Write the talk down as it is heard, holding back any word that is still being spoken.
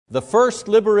the first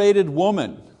liberated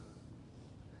woman.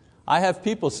 I have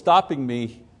people stopping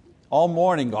me all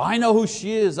morning, go, I know who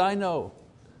she is, I know.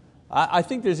 I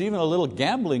think there's even a little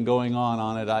gambling going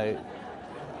on it.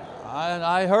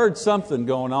 I heard something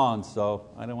going on, so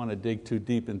I don't want to dig too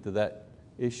deep into that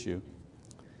issue.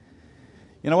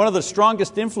 One of the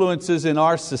strongest influences in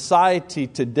our society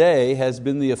today has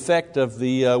been the effect of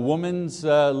the women's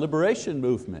liberation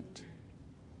movement.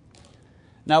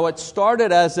 Now, it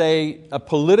started as a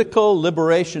political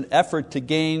liberation effort to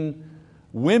gain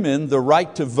women the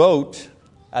right to vote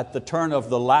at the turn of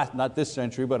the last, not this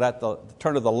century, but at the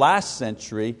turn of the last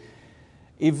century,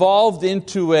 evolved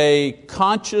into a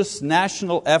conscious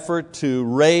national effort to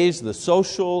raise the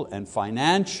social and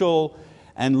financial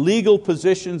and legal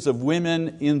positions of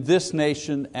women in this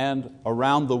nation and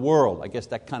around the world. I guess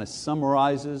that kind of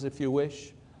summarizes, if you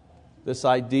wish, this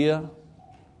idea.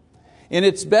 In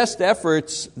its best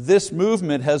efforts, this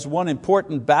movement has won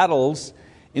important battles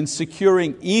in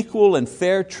securing equal and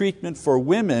fair treatment for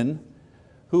women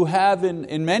who have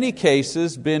in many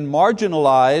cases been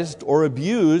marginalized or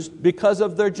abused because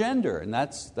of their gender, and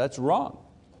that's wrong.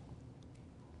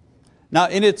 Now,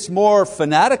 in its more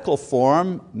fanatical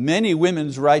form, many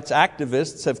women's rights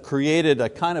activists have created a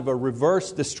kind of a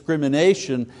reverse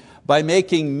discrimination by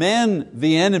making men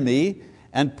the enemy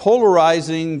and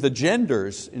polarizing the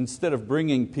genders instead of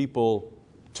bringing people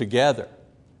together.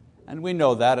 And we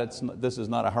know that this is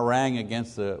not a harangue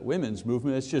against the women's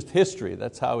movement, it's just history.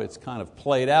 That's how it's kind of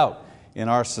played out in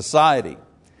our society.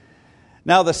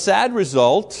 Now, the sad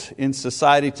result in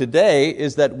society today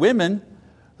is that women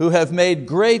who have made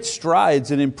great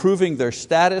strides in improving their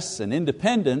status and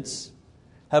independence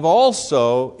have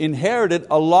also inherited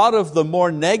a lot of the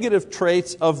more negative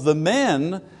traits of the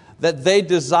men that they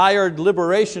desired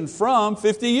liberation from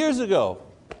 50 years ago.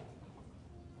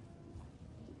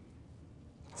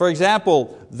 For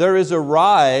example, there is a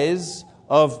rise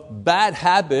of bad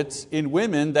habits in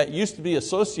women that used to be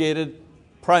associated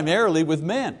primarily with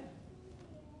men.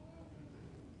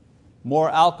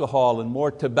 More alcohol and more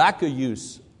tobacco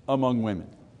use among women.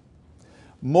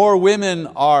 More women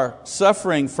are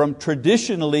suffering from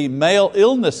traditionally male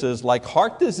illnesses like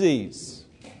heart disease,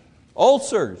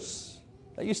 ulcers.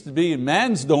 That used to be in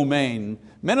man's domain.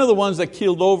 Men are the ones that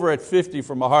keeled over at 50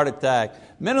 from a heart attack.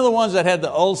 Men are the ones that had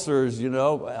the ulcers,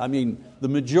 the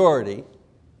majority.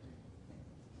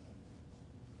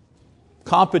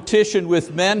 Competition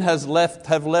with men have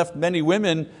left many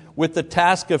women with the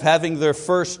task of having their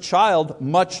first child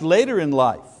much later in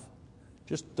life.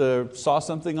 Just saw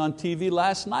something on TV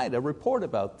last night, a report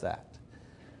about that.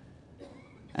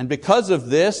 And because of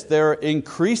this, they're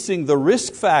increasing the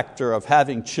risk factor of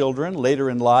having children later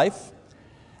in life,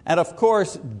 and of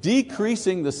course,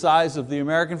 decreasing the size of the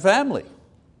American family.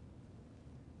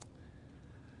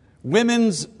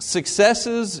 Women's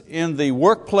successes in the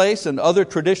workplace and other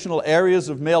traditional areas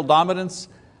of male dominance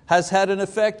has had an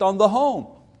effect on the home.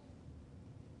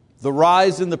 The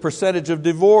rise in the percentage of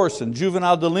divorce and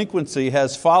juvenile delinquency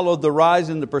has followed the rise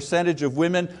in the percentage of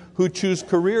women who choose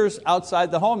careers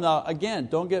outside the home. Now, again,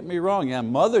 don't get me wrong,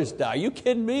 Mother's Day. Are you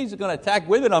kidding me? He's going to attack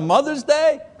women on Mother's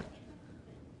Day?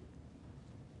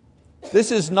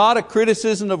 This is not a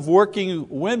criticism of working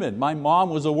women. My mom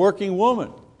was a working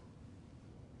woman.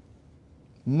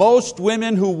 Most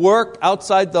women who work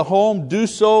outside the home do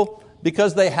so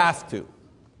because they have to.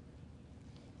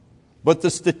 But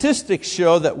the statistics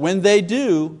show that when they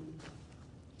do,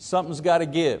 something's got to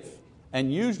give.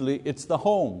 And usually it's the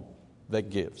home that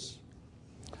gives.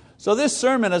 So this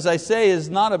sermon, as I say, is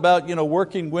not about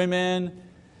working women.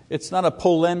 It's not a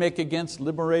polemic against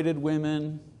liberated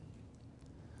women.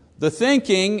 The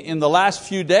thinking in the last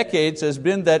few decades has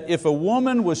been that if a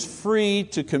woman was free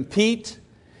to compete,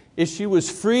 if she was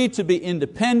free to be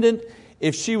independent,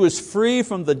 if she was free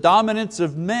from the dominance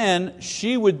of men,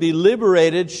 she would be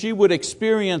liberated, she would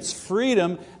experience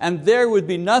freedom, and there would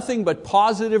be nothing but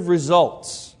positive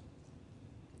results.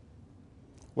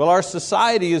 Well, our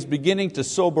society is beginning to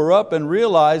sober up and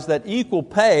realize that equal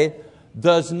pay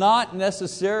does not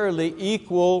necessarily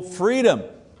equal freedom.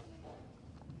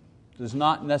 Does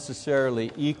not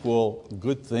necessarily equal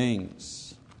good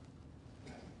things.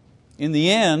 In the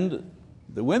end,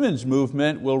 the women's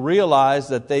movement will realize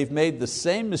that they've made the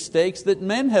same mistakes that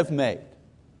men have made,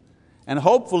 and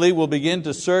hopefully will begin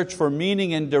to search for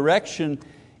meaning and direction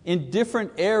in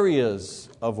different areas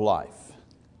of life.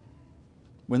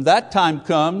 When that time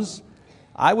comes,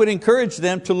 I would encourage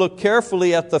them to look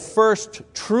carefully at the first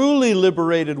truly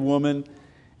liberated woman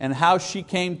and how she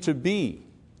came to be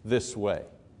this way.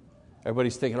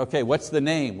 Everybody's thinking, okay, what's the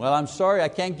name? Well, I'm sorry, I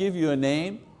can't give you a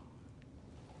name.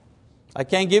 I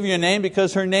can't give you a name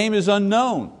because her name is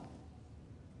unknown.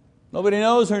 Nobody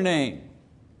knows her name.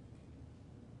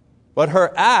 But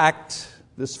her act,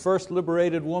 this first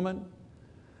liberated woman,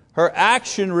 her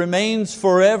action remains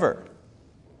forever.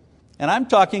 And I'm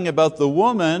talking about the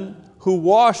woman who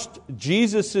washed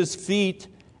Jesus' feet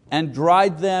and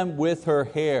dried them with her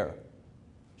hair.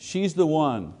 She's the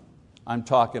one I'm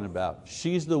talking about.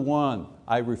 She's the one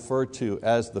I refer to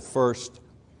as the first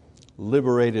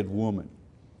liberated woman.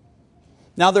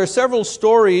 Now there are several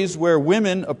stories where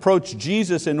women approach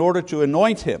Jesus in order to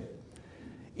anoint Him.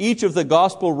 Each of the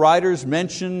gospel writers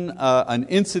mention an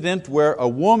incident where a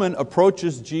woman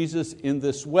approaches Jesus in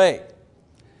this way.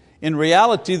 In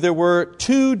reality, there were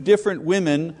two different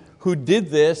women who did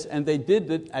this, and they did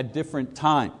it at different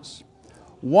times.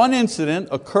 One incident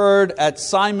occurred at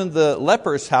Simon the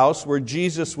leper's house where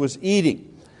Jesus was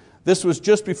eating. This was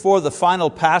just before the final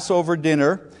Passover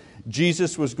dinner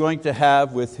Jesus was going to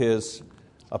have with His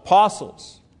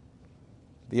apostles.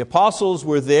 The apostles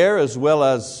were there as well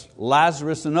as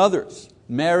Lazarus and others.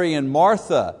 Mary and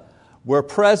Martha were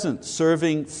present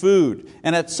serving food.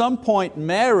 And at some point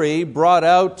Mary brought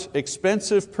out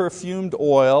expensive perfumed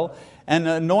oil and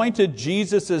anointed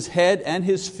Jesus' head and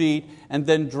His feet and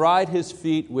then dried His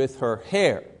feet with her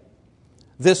hair.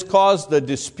 This caused a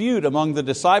dispute among the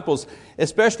disciples,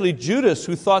 especially Judas,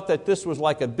 who thought that this was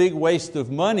like a big waste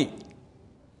of money.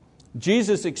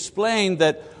 Jesus explained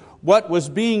that what was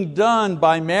being done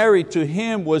by Mary to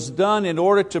Him was done in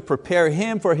order to prepare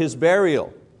Him for His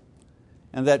burial,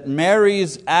 and that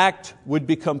Mary's act would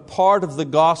become part of the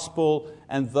gospel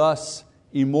and thus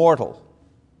immortal.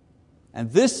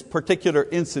 And this particular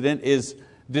incident is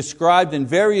described in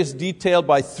various detail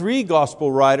by three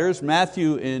gospel writers,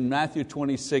 Matthew in Matthew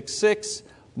 26:6,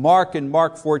 Mark in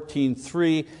Mark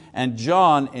 14:3, and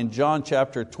John in John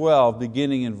chapter 12,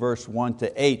 beginning in verse 1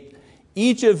 to 8.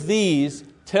 Each of these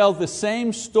tell the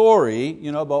same story,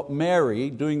 about Mary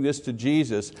doing this to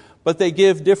Jesus, but they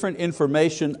give different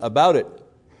information about it.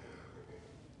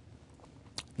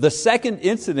 The second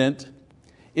incident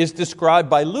is described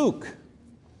by Luke.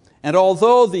 And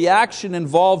although the action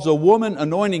involves a woman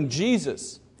anointing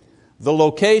Jesus, the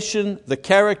location, the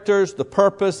characters, the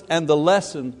purpose, and the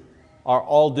lesson are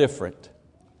all different.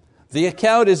 The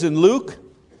account is in Luke,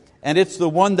 and it's the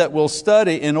one that we'll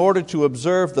study in order to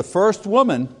observe the first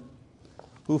woman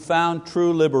who found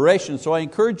true liberation. So I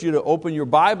encourage you to open your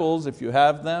Bibles, if you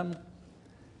have them,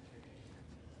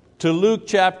 to Luke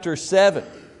chapter 7.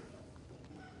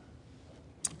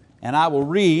 And I will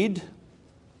read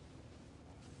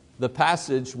the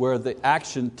passage where the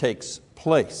action takes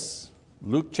place.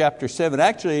 Luke chapter 7.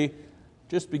 Actually,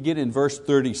 just begin in verse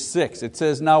 36. It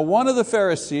says, "Now one of the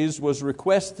Pharisees was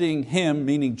requesting Him,"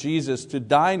 meaning Jesus, "to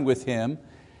dine with him.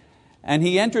 And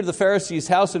he entered the Pharisee's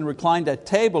house and reclined at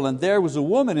table. And there was a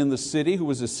woman in the city who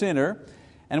was a sinner.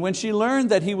 And when she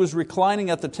learned that he was reclining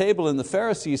at the table in the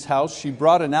Pharisee's house, she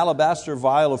brought an alabaster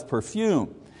vial of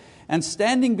perfume. And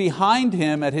standing behind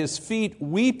him at his feet,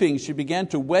 weeping, she began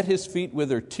to wet his feet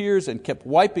with her tears and kept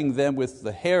wiping them with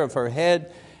the hair of her head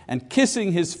and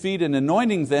kissing his feet and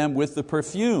anointing them with the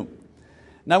perfume.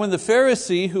 Now when the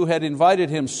Pharisee who had invited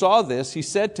him saw this, he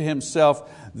said to himself,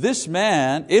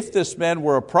 if this man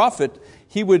were a prophet,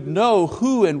 he would know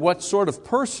who and what sort of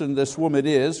person this woman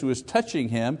is who is touching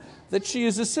him, that she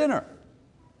is a sinner.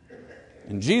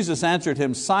 And Jesus answered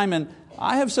him, Simon,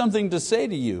 I have something to say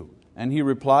to you. And he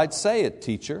replied, say it,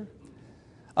 teacher.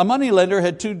 A moneylender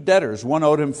had two debtors. One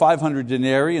owed him 500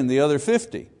 denarii and the other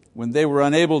 50. When they were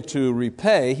unable to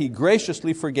repay, he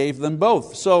graciously forgave them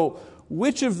both. So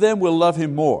which of them will love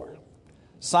him more?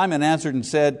 Simon answered and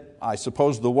said, I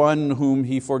suppose the one whom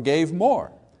he forgave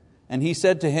more. And he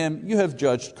said to him, you have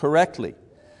judged correctly.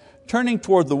 Turning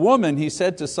toward the woman, he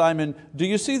said to Simon, do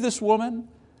you see this woman?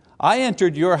 I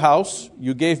entered your house.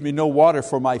 You gave me no water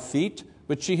for my feet,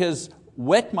 but she has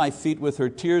wet my feet with her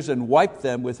tears and wiped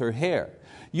them with her hair.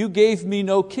 You gave me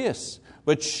no kiss,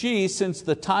 but she, since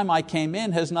the time I came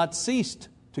in, has not ceased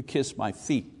to kiss my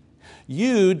feet.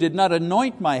 You did not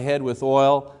anoint my head with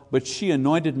oil, but she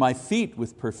anointed my feet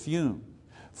with perfume.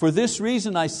 For this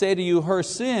reason I say to you, her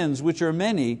sins, which are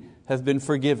many, have been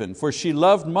forgiven. For she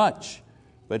loved much,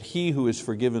 but he who is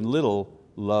forgiven little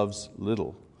loves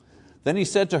little. Then he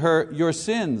said to her, your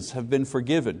sins have been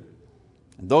forgiven.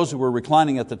 And those who were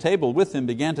reclining at the table with him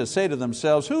began to say to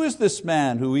themselves, who is this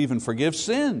man who even forgives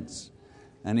sins?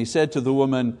 And he said to the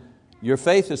woman, your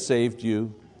faith has saved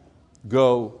you.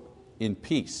 Go in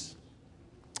peace.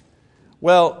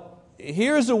 Well,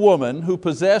 here's a woman who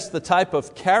possessed the type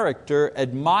of character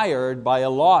admired by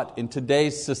a lot in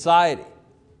today's society.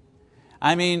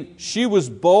 I mean, she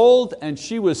was bold and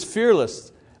she was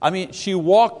fearless. I mean, she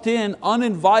walked in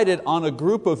uninvited on a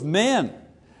group of men.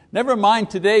 Never mind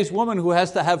today's woman who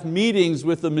has to have meetings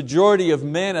with the majority of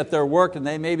men at their work and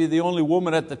they may be the only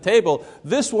woman at the table.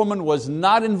 This woman was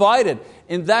not invited.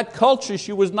 In that culture,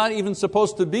 she was not even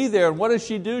supposed to be there. And what does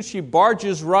she do? She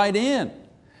barges right in.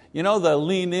 You know, the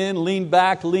lean in, lean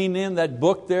back, lean in, that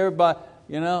book there,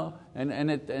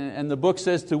 and the book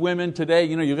says to women today,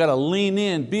 you've got to lean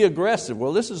in, be aggressive.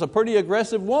 Well, this is a pretty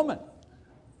aggressive woman.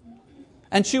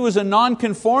 And she was a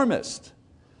nonconformist.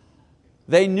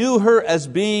 They knew her as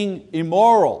being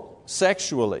immoral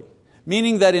sexually,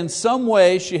 meaning that in some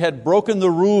way she had broken the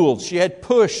rules. She had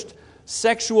pushed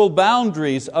sexual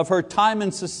boundaries of her time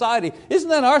in society. Isn't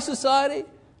that our society?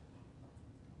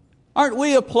 Aren't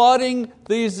we applauding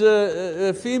these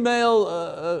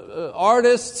female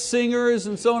artists, singers,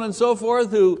 and so on and so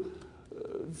forth, who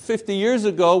 50 years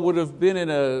ago would have been in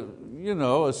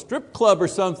a strip club or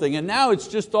something, and now it's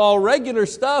just all regular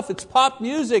stuff, it's pop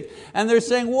music, and they're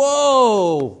saying,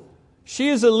 whoa, she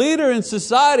is a leader in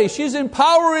society, she's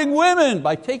empowering women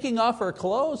by taking off her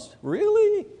clothes.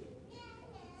 Really?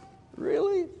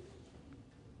 Really?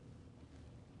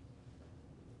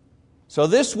 So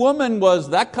this woman was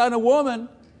that kind of woman.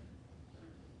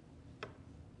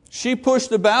 She pushed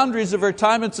the boundaries of her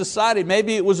time in society.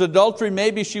 Maybe it was adultery.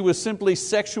 Maybe she was simply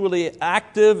sexually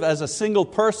active as a single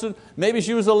person. Maybe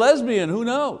she was a lesbian. Who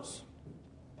knows?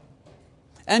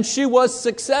 And she was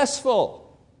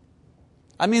successful.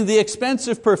 I mean, the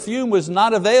expensive perfume was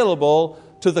not available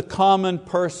to the common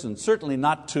person. Certainly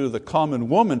not to the common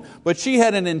woman. But she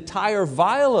had an entire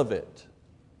vial of it.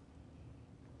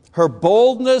 Her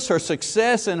boldness, her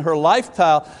success, and her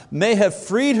lifestyle may have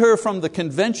freed her from the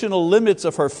conventional limits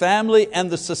of her family and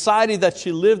the society that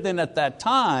she lived in at that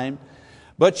time,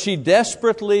 but she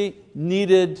desperately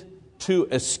needed to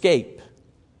escape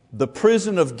the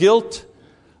prison of guilt,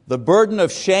 the burden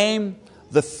of shame,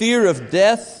 the fear of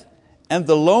death, and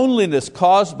the loneliness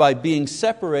caused by being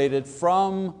separated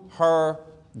from her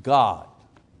God.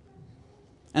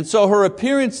 And so her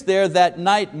appearance there that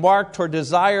night marked her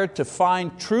desire to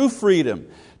find true freedom,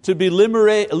 to be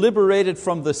liberated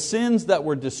from the sins that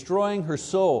were destroying her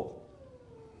soul.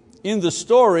 In the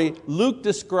story, Luke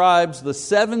describes the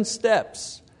 7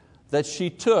 steps that she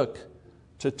took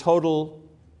to total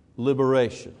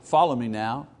liberation. Follow me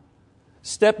now.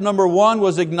 Step number 1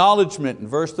 was acknowledgement in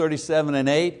verse 37 and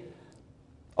 8.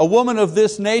 A woman of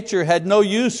this nature had no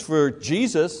use for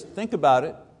Jesus. Think about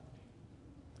it.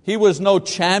 He was no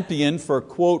champion for,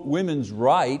 quote, women's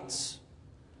rights.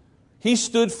 He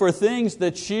stood for things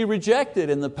that she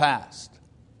rejected in the past.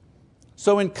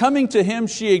 So in coming to Him,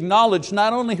 she acknowledged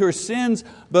not only her sins,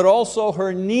 but also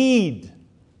her need.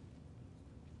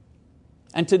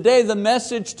 And today the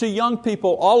message to young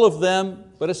people, all of them,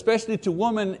 but especially to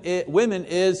women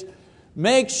is,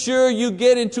 make sure you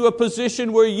get into a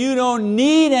position where you don't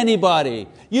need anybody.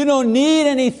 You don't need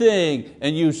anything.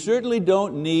 And you certainly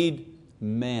don't need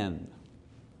men.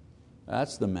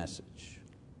 That's the message.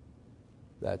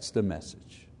 That's the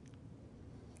message.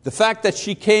 The fact that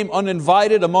she came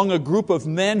uninvited among a group of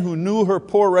men who knew her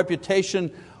poor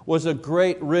reputation was a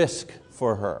great risk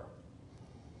for her.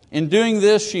 In doing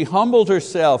this, she humbled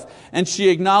herself and she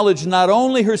acknowledged not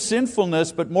only her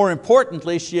sinfulness, but more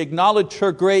importantly, she acknowledged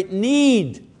her great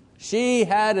need. She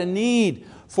had a need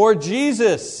for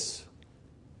Jesus.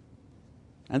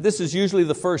 And this is usually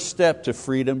the first step to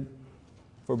freedom,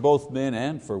 for both men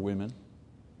and for women.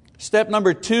 Step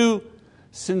number 2,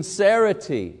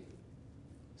 sincerity.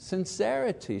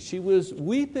 Sincerity. She was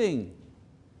weeping.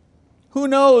 Who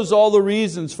knows all the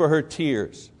reasons for her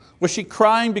tears? Was she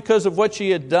crying because of what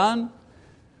she had done?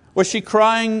 Was she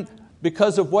crying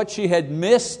because of what she had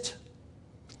missed?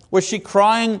 Was she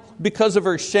crying because of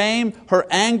her shame, her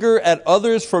anger at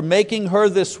others for making her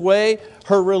this way,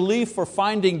 her relief for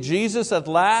finding Jesus at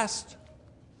last?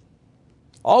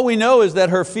 All we know is that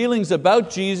her feelings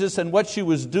about Jesus and what she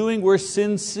was doing were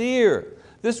sincere.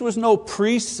 This was no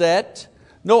preset,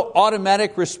 no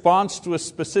automatic response to a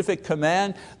specific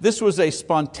command. This was a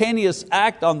spontaneous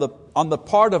act on the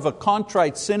part of a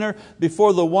contrite sinner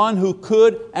before the one who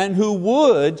could and who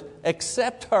would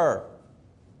accept her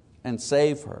and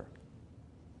save her.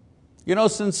 You know,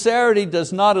 sincerity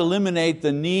does not eliminate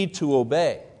the need to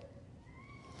obey.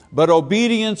 But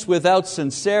obedience without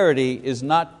sincerity is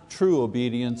not true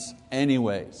obedience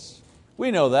anyways.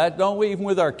 We know that, don't we? Even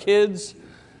with our kids,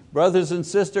 brothers and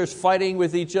sisters fighting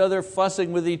with each other,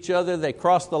 fussing with each other, they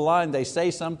cross the line, they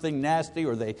say something nasty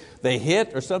or they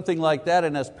hit or something like that,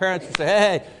 and as parents we say,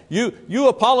 hey, you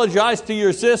apologize to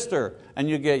your sister. And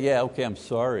you get, yeah, okay, I'm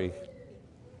sorry.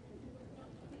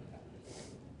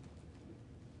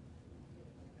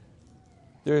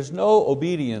 There's no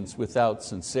obedience without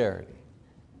sincerity.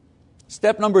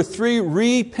 Step number 3,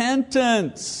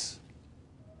 repentance.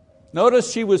 Notice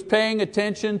she was paying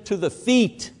attention to the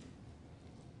feet.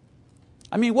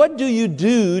 I mean, what do you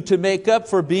do to make up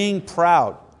for being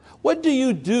proud? What do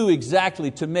you do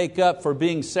exactly to make up for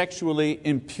being sexually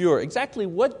impure? Exactly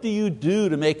what do you do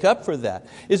to make up for that?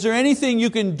 Is there anything you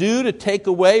can do to take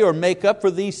away or make up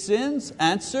for these sins?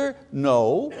 Answer,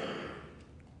 no.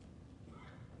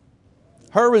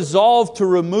 Her resolve to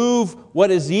remove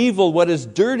what is evil, what is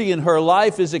dirty in her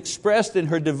life is expressed in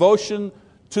her devotion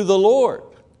to the Lord.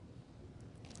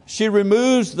 She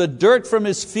removes the dirt from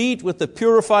His feet with the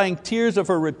purifying tears of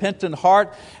her repentant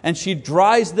heart, and she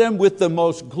dries them with the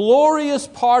most glorious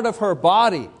part of her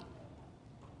body.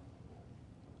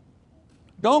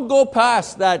 Don't go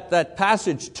past that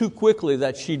passage too quickly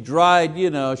that she dried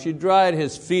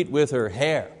His feet with her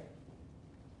hair.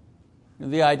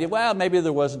 The idea, well, maybe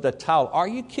there wasn't a towel. Are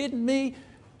you kidding me?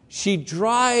 She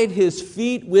dried His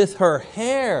feet with her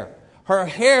hair. Her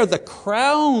hair, the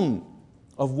crown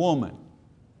of woman.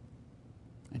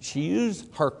 And she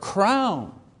used her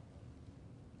crown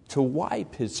to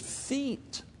wipe His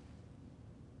feet.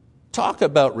 Talk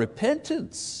about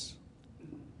repentance.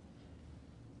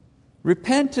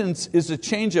 Repentance is a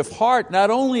change of heart, not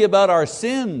only about our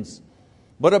sins,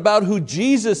 but about who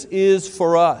Jesus is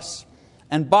for us.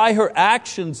 And by her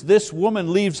actions, this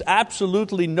woman leaves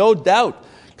absolutely no doubt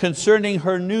concerning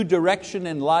her new direction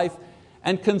in life,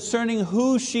 and concerning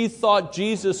who she thought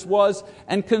Jesus was,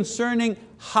 and concerning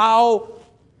how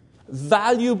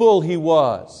valuable He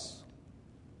was,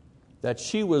 that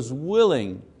she was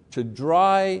willing to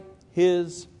dry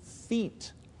His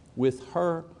feet with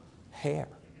her hair.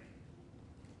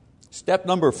 Step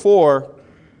number 4,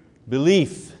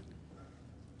 belief.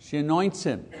 She anoints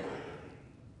Him.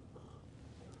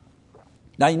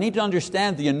 Now you need to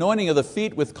understand the anointing of the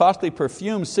feet with costly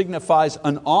perfume signifies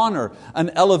an honor, an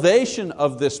elevation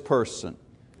of this person.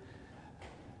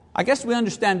 I guess we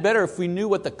understand better if we knew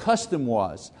what the custom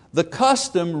was. The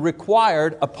custom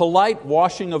required a polite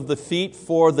washing of the feet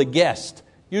for the guest,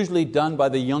 usually done by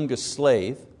the youngest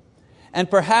slave, and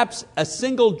perhaps a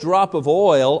single drop of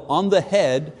oil on the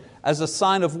head as a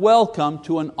sign of welcome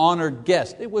to an honored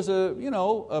guest. It was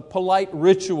a polite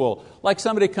ritual. Like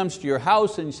somebody comes to your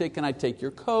house and you say, can I take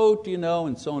your coat?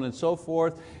 And so on and so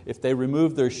forth. If they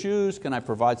remove their shoes, can I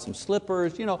provide some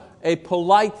slippers? A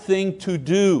polite thing to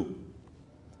do.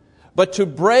 But to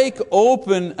break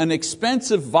open an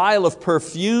expensive vial of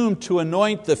perfume to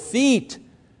anoint the feet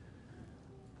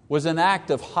was an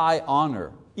act of high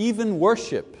honor, even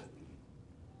worship.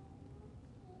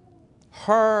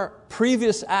 Her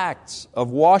previous acts of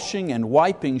washing and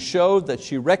wiping showed that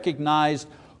she recognized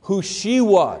who she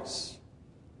was.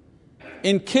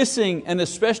 In kissing and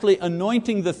especially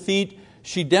anointing the feet,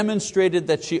 she demonstrated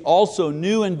that she also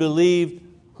knew and believed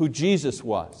who Jesus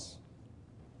was.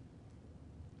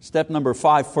 Step number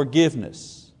 5,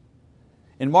 forgiveness.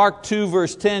 In Mark 2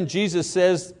 verse 10, Jesus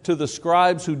says to the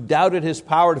scribes who doubted His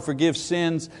power to forgive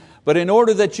sins, but in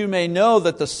order that you may know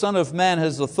that the Son of Man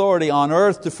has authority on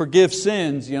earth to forgive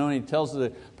sins, and He tells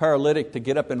the paralytic to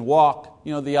get up and walk,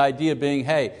 the idea being,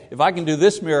 hey, if I can do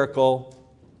this miracle,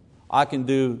 I can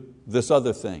do this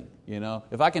other thing.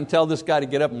 If I can tell this guy to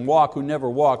get up and walk who never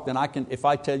walked, then if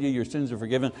I tell you your sins are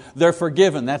forgiven, they're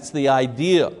forgiven. That's the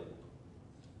idea.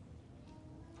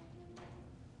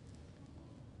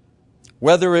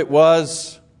 Whether it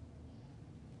was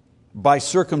by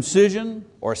circumcision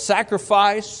or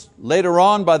sacrifice, later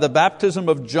on by the baptism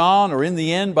of John, or in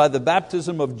the end by the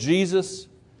baptism of Jesus,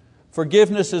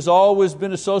 forgiveness has always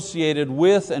been associated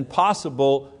with and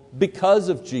possible because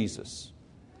of Jesus.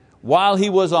 While He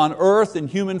was on earth in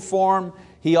human form,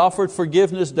 He offered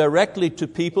forgiveness directly to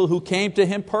people who came to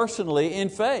Him personally in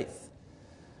faith.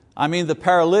 The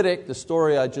paralytic, the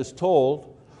story I just told,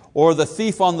 or the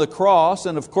thief on the cross,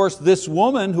 and of course this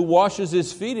woman who washes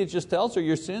His feet, it just tells her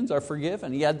your sins are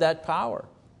forgiven. He had that power.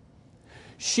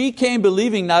 She came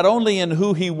believing not only in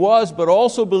who He was, but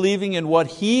also believing in what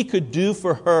He could do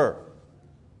for her.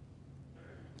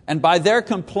 And by their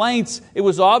complaints, it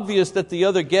was obvious that the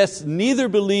other guests neither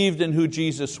believed in who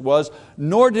Jesus was,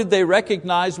 nor did they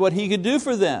recognize what He could do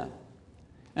for them.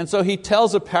 And so He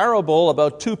tells a parable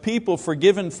about two people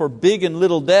forgiven for big and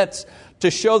little debts to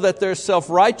show that their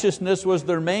self-righteousness was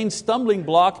their main stumbling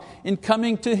block in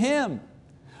coming to Him.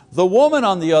 The woman,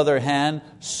 on the other hand,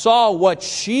 saw what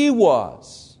she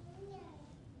was,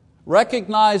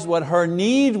 recognized what her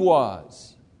need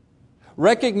was,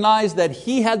 recognized that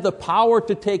He had the power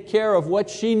to take care of what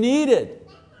she needed.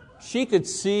 She could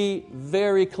see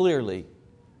very clearly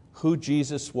who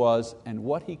Jesus was and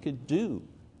what He could do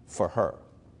for her.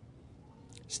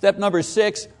 Step number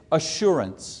 6,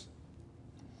 assurance.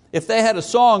 If they had a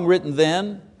song written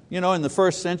then, in the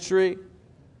first century,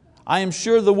 I am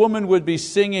sure the woman would be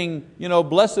singing,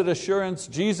 blessed assurance,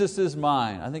 Jesus is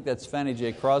mine. I think that's Fanny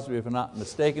J. Crosby, if I'm not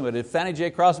mistaken. But if Fanny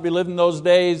J. Crosby lived in those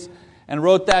days and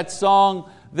wrote that song,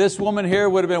 this woman here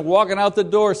would have been walking out the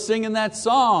door singing that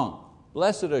song.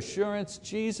 Blessed assurance,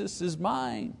 Jesus is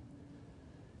mine.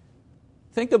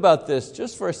 Think about this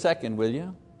just for a second, will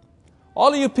you?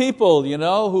 All of you people,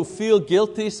 who feel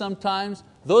guilty sometimes,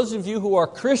 those of you who are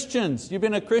Christians, you've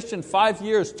been a Christian 5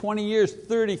 years, 20 years,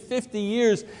 30, 50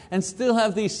 years, and still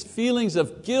have these feelings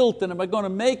of guilt, and am I going to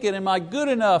make it, am I good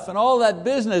enough, and all that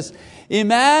business.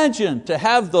 Imagine to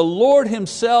have the Lord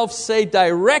Himself say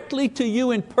directly to you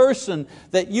in person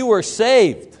that you are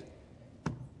saved.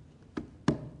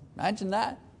 Imagine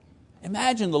that.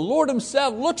 Imagine the Lord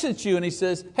Himself looks at you and He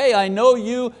says, hey, I know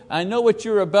you, I know what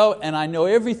you're about, and I know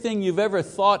everything you've ever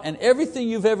thought and everything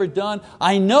you've ever done.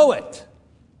 I know it.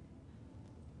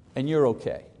 And you're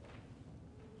okay.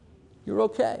 You're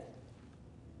okay.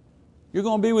 You're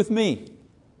going to be with me.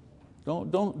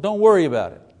 Don't worry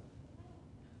about it.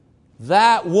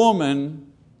 That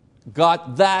woman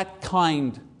got that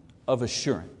kind of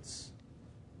assurance.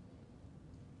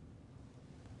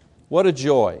 What a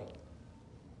joy.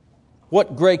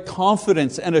 What great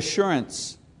confidence and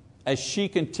assurance as she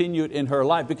continued in her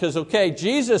life. Because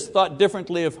Jesus thought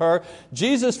differently of her.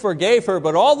 Jesus forgave her,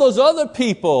 but all those other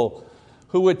people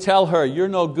who would tell her, you're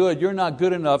no good, you're not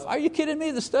good enough. Are you kidding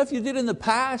me? The stuff you did in the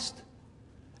past?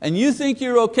 And you think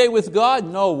you're okay with God?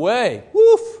 No way.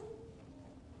 Woof.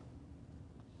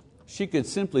 She could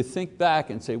simply think back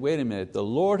and say, wait a minute, the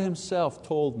Lord Himself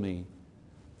told me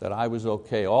that I was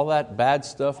okay. All that bad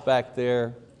stuff back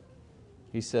there,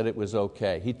 He said it was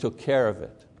okay. He took care of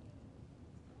it.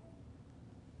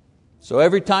 So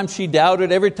every time she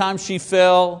doubted, every time she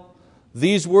fell,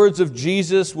 these words of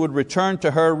Jesus would return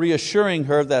to her, reassuring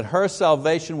her that her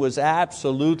salvation was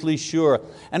absolutely sure.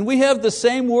 And we have the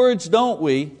same words, don't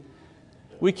we?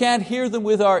 We can't hear them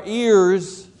with our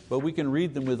ears, but we can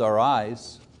read them with our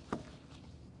eyes.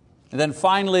 And then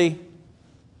finally,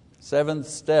 seventh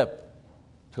step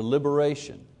to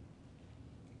liberation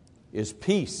is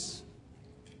peace.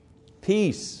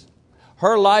 Peace.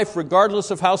 Her life,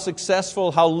 regardless of how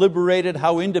successful, how liberated,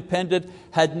 how independent,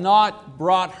 had not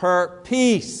brought her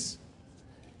peace.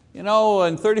 In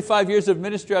 35 years of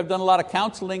ministry, I've done a lot of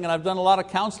counseling, and I've done a lot of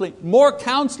counseling, more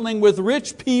counseling with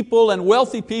rich people and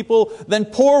wealthy people than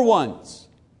poor ones.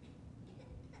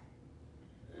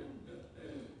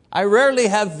 I rarely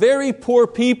have very poor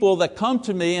people that come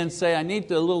to me and say, I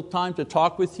need a little time to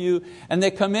talk with you. And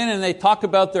they come in and they talk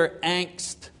about their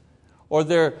angst, or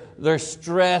their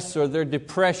stress, or their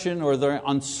depression, or their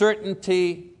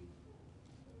uncertainty.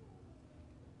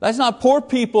 That's not poor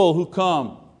people who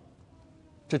come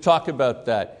to talk about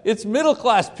that. It's middle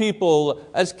class people,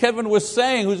 as Kevin was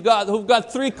saying, who've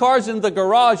got 3 cars in the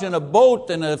garage and a boat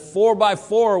and a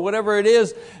 4x4 or whatever it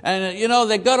is, and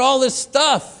they got all this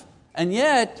stuff, and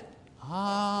yet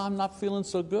I'm not feeling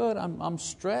so good. I'm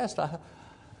stressed. I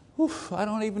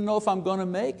don't even know if I'm going to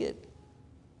make it.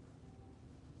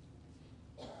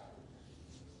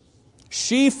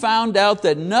 She found out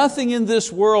that nothing in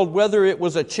this world, whether it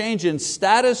was a change in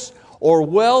status or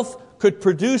wealth, could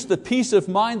produce the peace of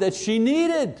mind that she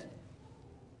needed.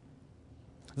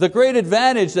 The great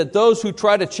advantage that those who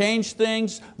try to change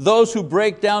things, those who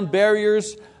break down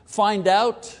barriers, find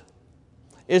out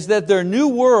is that their new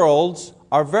worlds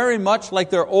are very much like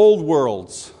their old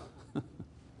worlds.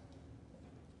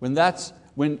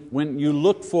 when you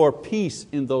look for peace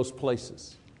in those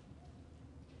places.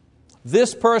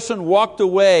 This person walked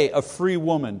away a free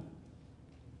woman,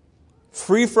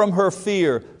 free from her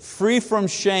fear, free from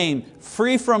shame,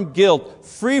 free from guilt,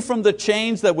 free from the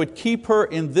chains that would keep her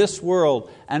in this world,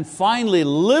 and finally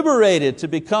liberated to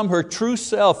become her true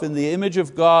self in the image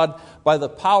of God by the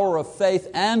power of faith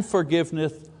and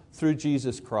forgiveness through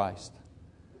Jesus Christ.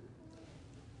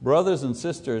 Brothers and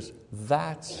sisters,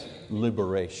 that's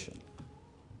liberation.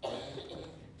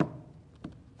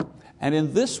 And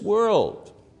in this world,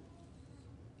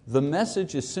 the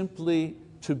message is simply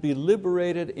to be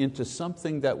liberated into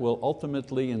something that will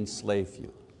ultimately enslave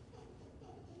you.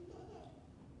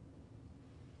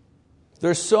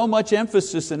 There's so much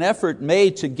emphasis and effort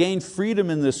made to gain freedom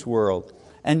in this world.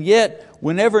 And yet,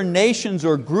 whenever nations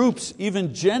or groups,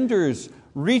 even genders,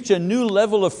 reach a new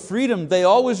level of freedom, they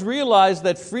always realize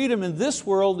that freedom in this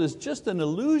world is just an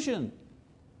illusion.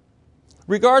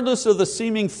 Regardless of the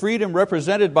seeming freedom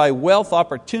represented by wealth,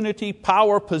 opportunity,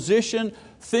 power, position,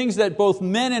 things that both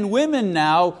men and women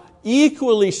now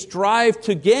equally strive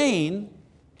to gain,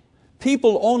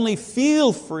 people only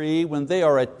feel free when they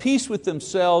are at peace with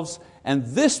themselves And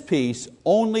this peace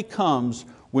only comes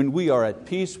when we are at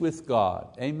peace with God.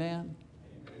 Amen?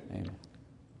 Amen.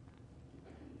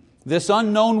 This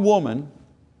unknown woman,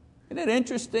 isn't it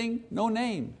interesting? No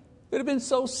name. It would have been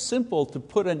so simple to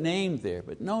put a name there,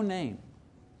 but no name.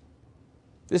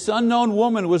 This unknown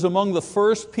woman was among the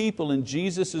first people in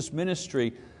Jesus'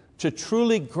 ministry to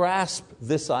truly grasp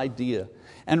this idea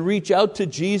and reach out to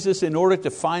Jesus in order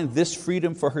to find this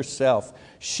freedom for herself.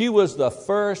 She was the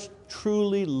first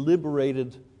truly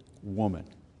liberated woman.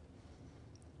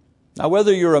 Now,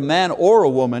 whether you're a man or a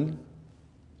woman,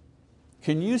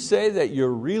 can you say that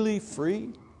you're really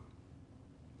free?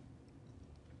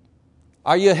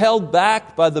 Are you held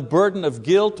back by the burden of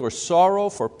guilt or sorrow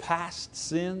for past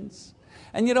sins?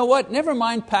 And you know what? Never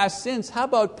mind past sins. How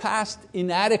about past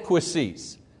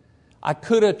inadequacies? I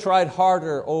could have tried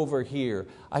harder over here.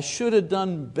 I should have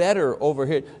done better over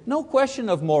here. No question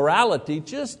of morality,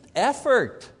 just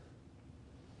effort.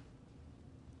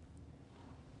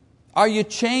 Are you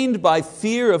chained by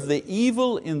fear of the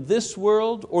evil in this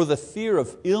world, or the fear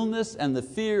of illness and the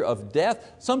fear of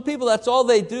death? Some people, that's all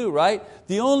they do, right?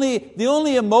 The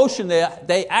only emotion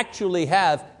they actually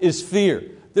have is fear.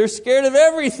 They're scared of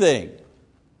everything.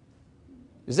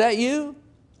 Is that you?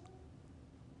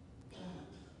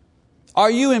 Are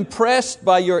you impressed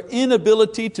by your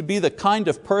inability to be the kind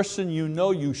of person you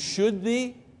know you should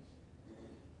be?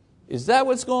 Is that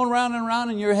what's going round and round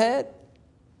in your head?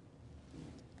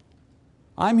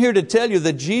 I'm here to tell you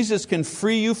that Jesus can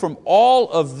free you from all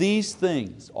of these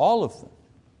things, all of them.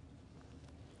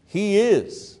 He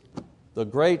is the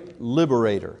great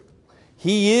liberator.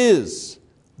 He is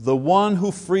the one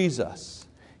who frees us.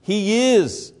 He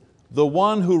is the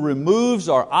one who removes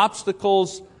our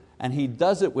obstacles, and He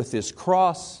does it with His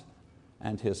cross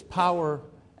and His power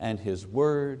and His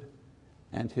word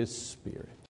and His Spirit.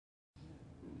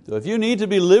 So if you need to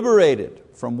be liberated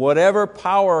from whatever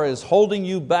power is holding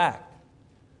you back,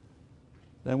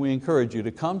 then we encourage you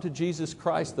to come to Jesus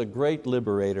Christ, the great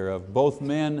liberator of both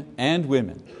men and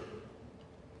women.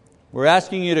 We're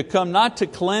asking you to come not to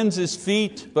cleanse His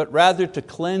feet, but rather to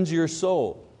cleanse your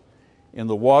soul in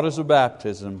the waters of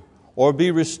baptism, or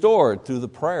be restored through the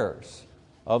prayers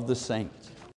of the saints.